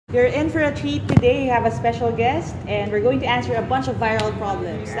You're in for a treat today. You have a special guest, and we're going to answer a bunch of viral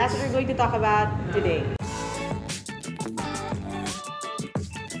problems. That's what we're going to talk about today.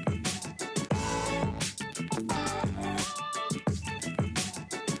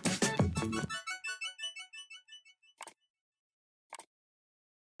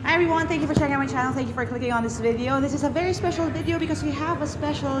 Hi everyone, thank you for checking out my channel. Thank you for clicking on this video. This is a very special video because we have a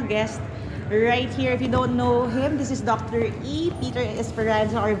special guest right here. If you don't know him, this is Dr. E. Peter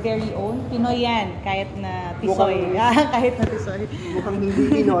Esperanza, our very own. Pinoy yan, kahit na Tisoy. Kahit na Tisoy. Mukhang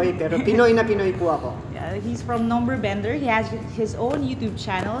hindi Pinoy, pero Pinoy na Pinoy po ako. Yeah, he's from Numberbender. He has his own YouTube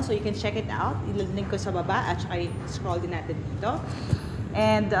channel, so you can check it out. Ililink ko sa baba at saka scroll din natin dito.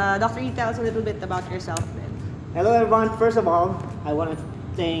 And Dr. E, tell us a little bit about yourself then. Hello everyone. First of all, I want to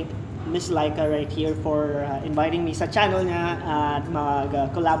thank Miss Lyqa right here for inviting me sa channel niya at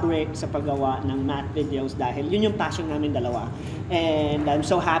mag-collaborate sa paggawa ng math videos dahil yun yung passion namin dalawa. And I'm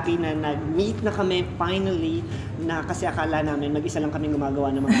so happy na nag-meet na kami finally na kasi akala namin mag-isa lang kami gumagawa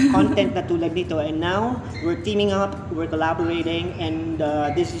ng mga content na tulad nito. And now, we're teaming up, we're collaborating, and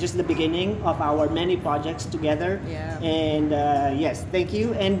this is just the beginning of our many projects together. Yeah. And yes, thank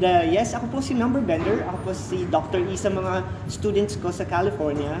you. And yes, ako po si Numberbender. Ako po si Dr. E sa mga students ko sa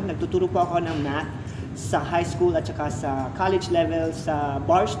California. Nagtuturo po ako ng math sa high school at saka sa college level sa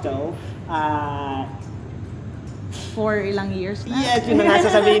Barstow. For ilang years na? Yes, yun na nga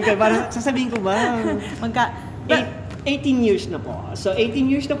sasabihin ko. Parang sasabihin ko ba? 18 years na po. So 18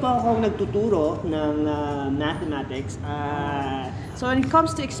 years na po ako nagtuturo ng mathematics. So when it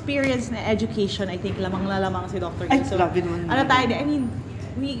comes to experience na education, I think lamang si Dr. E. Ay, So, grabe naman. ano tayo, I mean,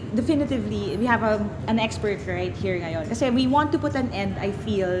 we have an expert right here ngayon. Kasi we want to put an end, I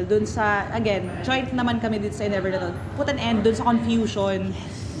feel, dun sa, again, joint naman kami dito sa Endeavor na to, put an end dun sa confusion,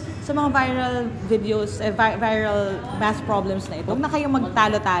 sa mga viral videos, viral math problems na ito. Huwag na kayong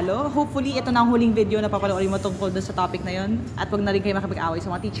magtalo-talo. Hopefully, ito na ang huling video na papanoorin mo tungkol dun sa topic na yun. At huwag na rin kayo makapag-away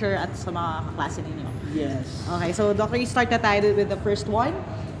sa mga teacher at sa mga kaklase ninyo. Yes. Okay, so Dr. E, start na tayo with the first one.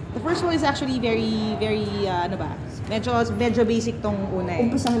 The first one is actually very, ano ba? Medyo basic tong una eh.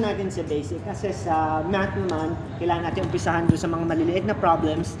 Umpisahan natin sa basic kasi sa math naman, kailangan natin umpisahan doon sa mga maliliit na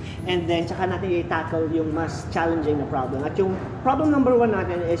problems and then tsaka natin i-tackle yung mas challenging na problem. At yung problem number 1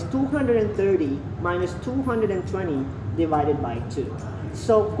 natin is 230 minus 220 divided by 2.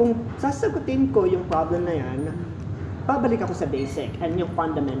 So kung sasagutin ko yung problem na yan, babalik ako sa basic and yung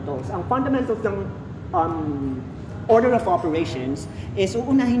fundamentals. Ang fundamentals ng order of operations is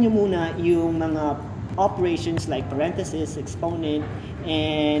uunahin nyo muna yung mga operations like parenthesis, exponent,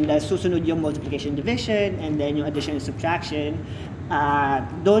 and susunod yung multiplication, division, and then yung addition and subtraction.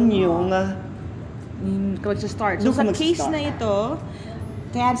 Doon yung mag-start. So sa case na ito,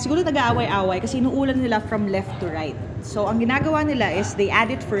 kaya siguro nag-aaway-away kasi inuulan nila from left to right. So ang ginagawa nila is they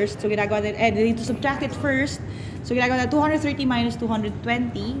add it first. So ginagawa nila, they need to subtract it first. So ginagawa nila 230 minus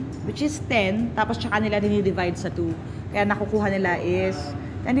 220, which is 10. Tapos tsaka nila dinidivide sa 2. Kaya nakukuha nila is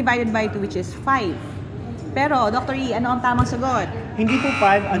 10 divided by 2, which is 5. Pero, Dr. E, ano ang tamang sagot? Hindi po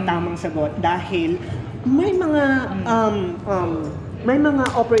 5 ang tamang sagot dahil may mga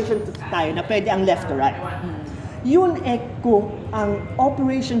operations tayo na pwede ang left to right. Yun kung ang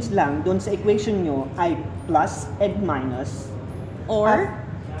operations lang doon sa equation nyo ay plus and minus or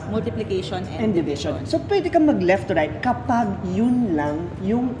multiplication and division. So pwede kang mag left to right kapag yun lang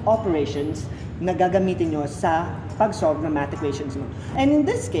yung operations na gagamitin nyo sa pag-solve ng math equations mo. And in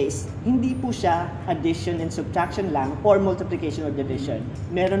this case, hindi po siya addition and subtraction lang or multiplication or division.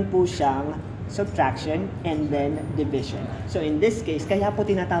 Meron po siyang subtraction and then division. So in this case, kaya po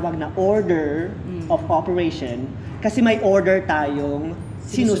tinatawag na order of operation kasi may order tayong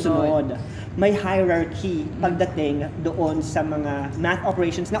sinusunod. May hierarchy pagdating doon sa mga math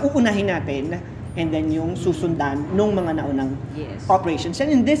operations na uunahin natin and then yung susundan nung mga naunang operations.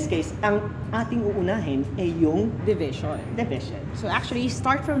 And in this case, ang ating uunahin ay yung division. So actually,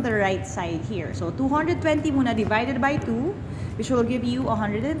 start from the right side here. So 220 muna divided by 2, which will give you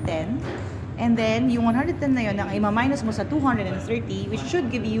 110. And then, yung 110 na yun, ang ima-minus mo sa 230, which should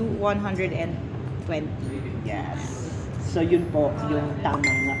give you 120. Yes. So yun po yung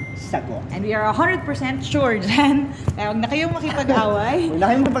tamang sagot. And we are 100% sure dyan. Kaya huwag na kayong makipag-away. Huwag na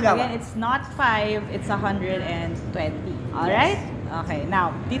kayong makipag-away. Again, it's not 5, it's 120. Alright? Okay,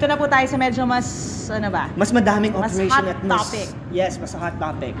 now, dito na po tayo sa medyo mas, ano ba? Mas madaming operation at mas topic. Yes, mas hot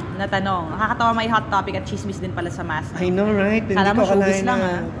topic. Na tanong. Nakakatawa may hot topic at chismis din pala sa math. I know, right? Kala mo showbiz lang,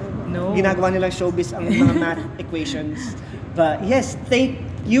 ha? No. Ginagawa nilang showbiz ang mga math equations. But yes,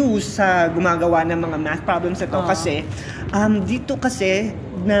 you sa gumagawa ng mga math problems na to kasi dito kasi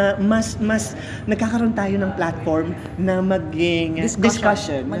na mas nagkakaroon tayo ng platform na maging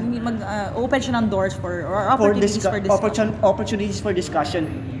discussion. Open siya ng doors for opportunities for discussion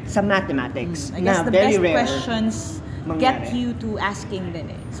sa mathematics. I guess na the very best rare questions get you to asking din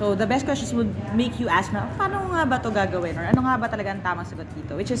eh. So the best questions would make you ask na, paano nga ba to gagawin? Or ano nga ba talaga ang tamang sagot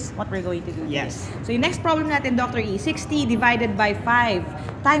dito? Which is what we're going to do. Yes. Today. So yung next problem natin, Dr. E, 60 divided by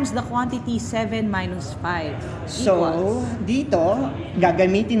 5 times the quantity 7 minus 5 So, equals. dito,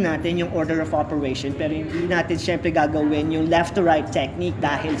 gagamitin natin yung order of operation pero hindi natin syempre gagawin yung left to right technique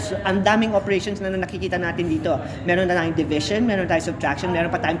dahil ang daming operations na nakikita natin dito. Meron na tayong division, meron tayong subtraction,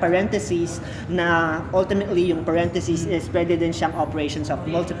 meron pa tayong parentheses na ultimately yung parentheses is pwede din siyang operations of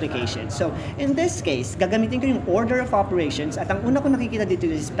multiplication. So, in this case, gagamitin ko yung order of operations at ang una ko nakikita dito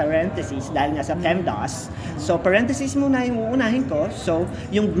is parentheses dahil nga sa PEMDAS. So, parentheses muna yung uunahin ko. So,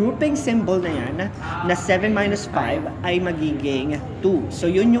 yung grouping symbol na yan na 7 minus 5 ay magiging 2.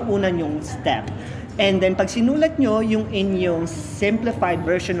 So, yun yung una yung step. And then, pag sinulat nyo yung inyong simplified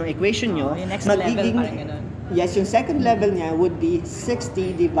version ng equation nyo, yung next level parang ganun. Yes, yung second level niya would be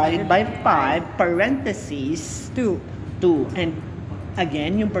 60 divided by 5 parentheses 2. And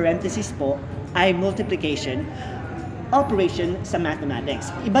again, yung parentheses po ay multiplication operation sa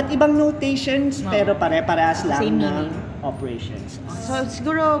mathematics. Iba't ibang notations pero pare-parehas lang ng operations. So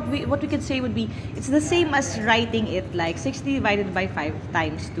siguro what we could say would be it's the same as writing it like 60 divided by 5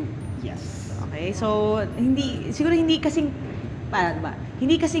 times 2. Yes. Okay? So siguro hindi kasing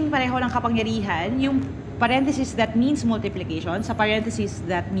pareho ng kapangyarihan yung parenthesis that means multiplication sa parenthesis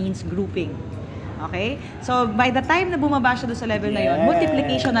that means grouping. Okay? So, by the time na bumaba siya doon sa level na yun,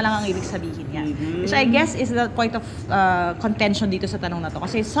 multiplication na lang ang ibig sabihin niya. Which I guess is the point of contention dito sa tanong na to.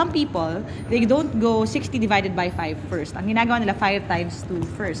 Kasi some people, they don't go 60 divided by 5 first. Ang ginagawa nila, 5 times 2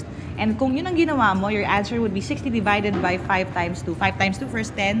 first. And kung yun ang ginawa mo, your answer would be 60 divided by 5 times 2. 5 times 2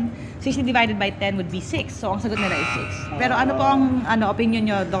 first, 10. 60 divided by 10 would be 6. So, ang sagot nila is 6. Pero ano po ang opinion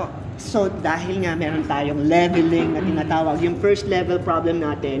nyo, Doc? So, dahil nga meron tayong leveling na tinatawag, yung first level problem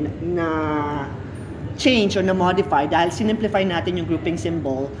natin na change or na-modify dahil sinimplify natin yung grouping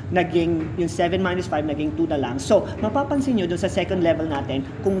symbol, naging yung 7 minus 5, naging 2 na lang. So, mapapansin nyo doon sa second level natin,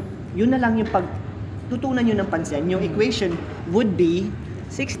 kung yun na lang yung tutunan nyo ng pansin, yung equation would be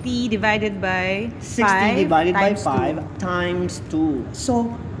 60 divided by 60 divided by 5 2. times 2.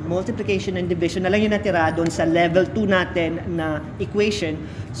 So, multiplication and division na lang yung natira doon sa level 2 natin na equation.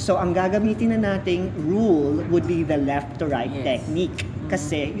 So, ang gagamitin na nating rule would be the left to right technique.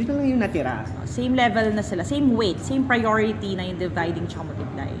 Kasi, yun na lang yung natira. Same level na sila. Same weight. Same priority na yung dividing tsaka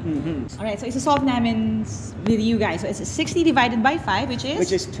multiply. Alright, so isa-solve namin with you guys. So, it's 60 divided by 5, which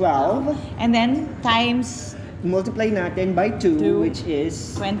is 12. And then, times Multiply natin by 2, which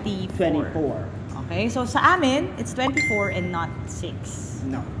is 24. Okay, so sa amin, it's 24 and not 6.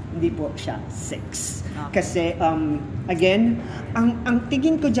 No, hindi po siya 6. Okay. Kasi, again, ang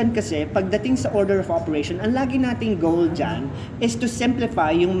tingin ko dyan kasi, pagdating sa order of operation, ang lagi nating goal dyan is to simplify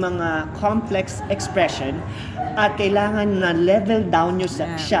yung mga complex expression at kailangan na level down nyo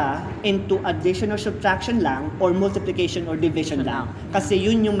siya into addition or subtraction lang or multiplication or division lang. Kasi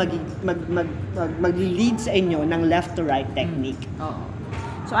yun yung mag-lead sa inyo ng left to right technique.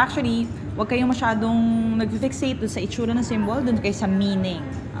 So actually, huwag kayong masyadong nag-fixate dun sa itsura ng symbol, dun kayo sa meaning.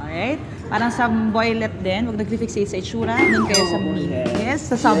 Alright? Parang sa boylet din, huwag nag-fixate sa itsura, dun kayo sa meaning. Yes,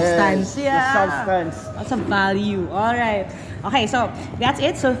 sa substance. Yes, the substance. Sa value. Alright. Okay, so that's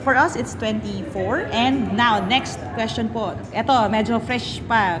it. So for us, it's 24. And now, next question po. Ito, medyo fresh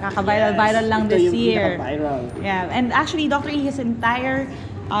pa. Kaka-viral lang this year. Yeah, and actually, Dr. E has entire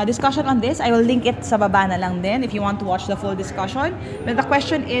discussion on this. I will link it sa baba na lang din if you want to watch the full discussion. But the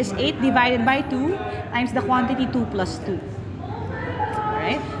question is 8 divided by 2 times the quantity 2 plus 2.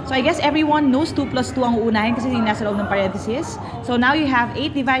 Alright? So I guess everyone knows 2 plus 2 ang uunahin kasi yung nasa loob ng parenthesis. So now you have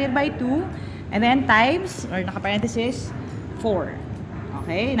 8 divided by 2 and then times, or naka-parenthesis, 4.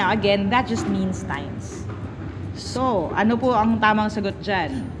 Okay? Now again, that just means times. So, ano po ang tamang sagot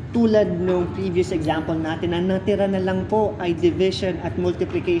dyan? Tulad nung previous example natin, ang natira na lang po ay division at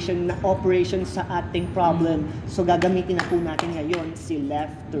multiplication na operation sa ating problem. So, gagamitin na po natin ngayon si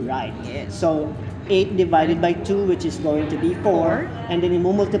left to right. Yes. So, 8 divided by 2, which is going to be 4. And then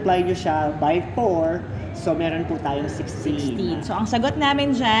i-multiply nyo siya by 4. So, meron po tayong 16. So, ang sagot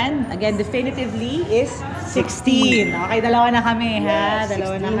namin dyan, again, definitively, is 16. Okay, dalawa na kami, ha?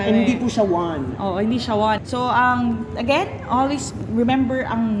 Dalawa na kami. And hindi po siya 1. Oo, hindi siya 1. So, again, always remember,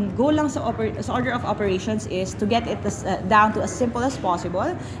 ang goal lang sa order of operations is to get it down to as simple as possible.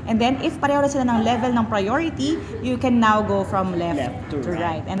 And then, if pareho na sila ng level ng priority, you can now go from left to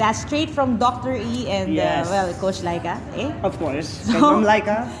right. And that's straight from Dr. E and, well, Coach Lyqa. Eh? Of course. So, Ma'am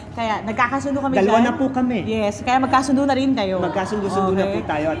Lyqa. Kaya, nagkakasundo kami Dalawa dyan. na po kami. Yes, kaya magkasundo na rin kayo. Magkasundo na po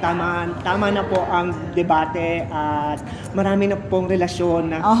tayo. Tama na po ang debate at marami na pong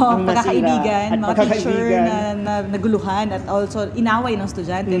relasyon na ang pagkakaibigan, at mga teacher na naguluhan at also inaway ng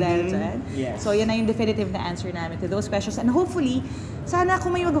estudyante dahil dyan. So, yan na yung definitive na answer namin to those questions. And hopefully, sana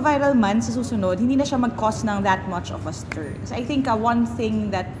kung may mag-viral man sa susunod, hindi na siya mag-cause ng that much of a stir. So, I think one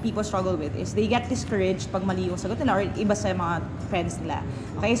thing that people struggle with is they get discouraged pag mali yung sagot nila or iba sa mga friends nila.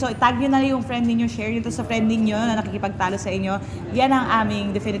 Okay, so tag nyo na yung friend ninyo, share nyo to sa friend ninyo na nakikipagtalo sa inyo. Yan ang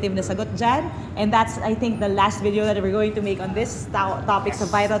aming definitive na sagot dyan. And that's, I think, the last video that we're going to make on this topic sa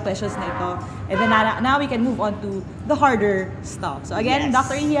viral questions na ito. And then now we can move on to the harder stuff. So again,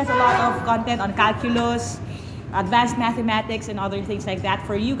 Dr. E has a lot of content on calculus, advanced mathematics, and other things like that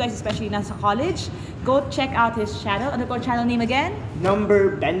for you guys, especially nasa college. Go check out his channel. Ano po ang channel name again?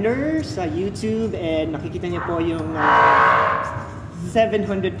 Numberbender sa YouTube, and nakikita niyo po yung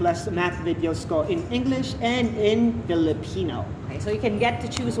 700 plus math videos ko in English and in Filipino. Okay, so you can get to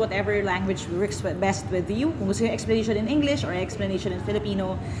choose whatever language works best with you. Kung gusto yung explanation in English or explanation in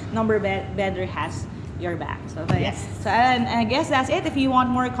Filipino, Numberbender has your back. So, so and I guess that's it. If you want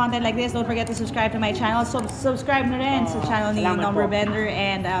more content like this, don't forget to subscribe to my channel. So, subscribe na rin sa channel ni Numberbender,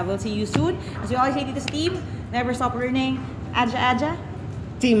 and we'll see you soon. As we always say to this team, never stop learning. Aja Aja.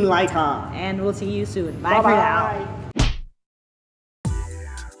 Team Lyqa. And we'll see you soon. Bye for now.